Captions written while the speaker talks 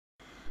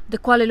The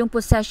Kuala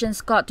Lumpur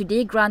Sessions Court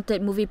today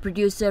granted movie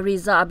producer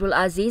Riza Abdul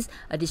Aziz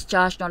a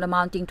discharge not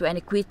amounting to an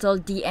acquittal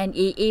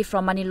DNAA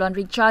from money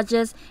laundering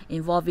charges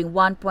involving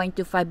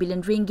 1.25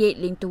 billion ringgit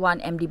linked to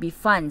one MDB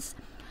funds.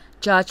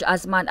 Judge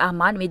Azman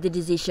Ahmad made the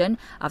decision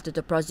after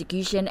the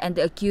prosecution and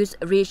the accused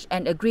reached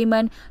an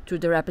agreement through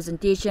the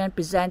representation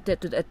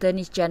presented to the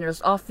Attorney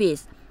General's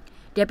office.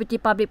 Deputy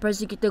Public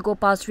Prosecutor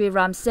Gopal Sri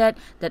Ram said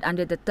that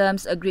under the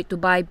terms agreed to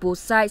by both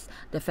sides,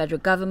 the federal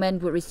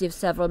government would receive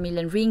several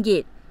million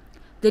ringgit.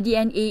 The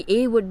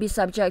DNAA would be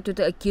subject to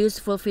the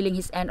accused fulfilling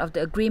his end of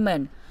the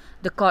agreement.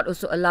 The court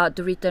also allowed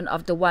the return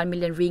of the 1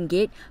 million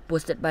ringgit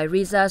posted by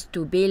Riza's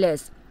two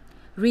bailers.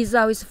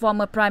 Riza, who is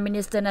former Prime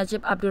Minister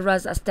Najib Abdul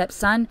Razak's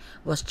stepson,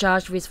 was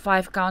charged with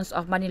 5 counts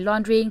of money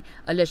laundering,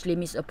 allegedly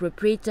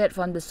misappropriated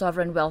from the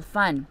Sovereign Wealth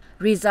Fund.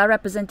 Riza,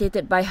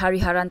 represented by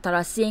Hariharan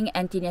Tarasing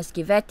and Tines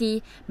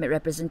Kivetti, made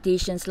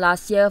representations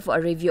last year for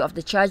a review of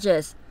the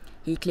charges.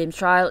 He claimed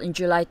trial in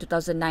July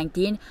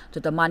 2019 to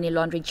the money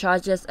laundering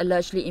charges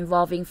allegedly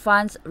involving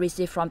funds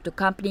received from 2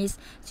 companies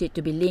said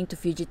to be linked to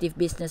fugitive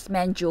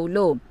businessman Joe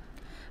Low.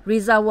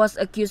 Riza was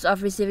accused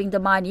of receiving the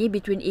money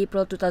between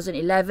April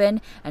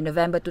 2011 and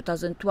November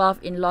 2012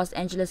 in Los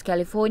Angeles,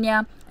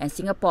 California and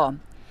Singapore.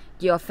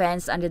 The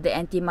offence under the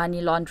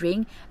Anti-Money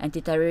Laundering,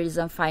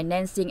 Anti-Terrorism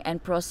Financing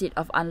and Proceeds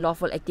of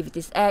Unlawful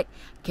Activities Act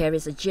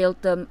carries a jail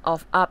term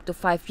of up to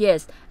 5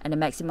 years and a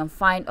maximum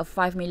fine of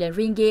 5 million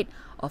ringgit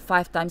or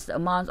 5 times the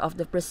amount of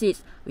the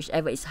proceeds,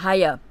 whichever is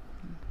higher.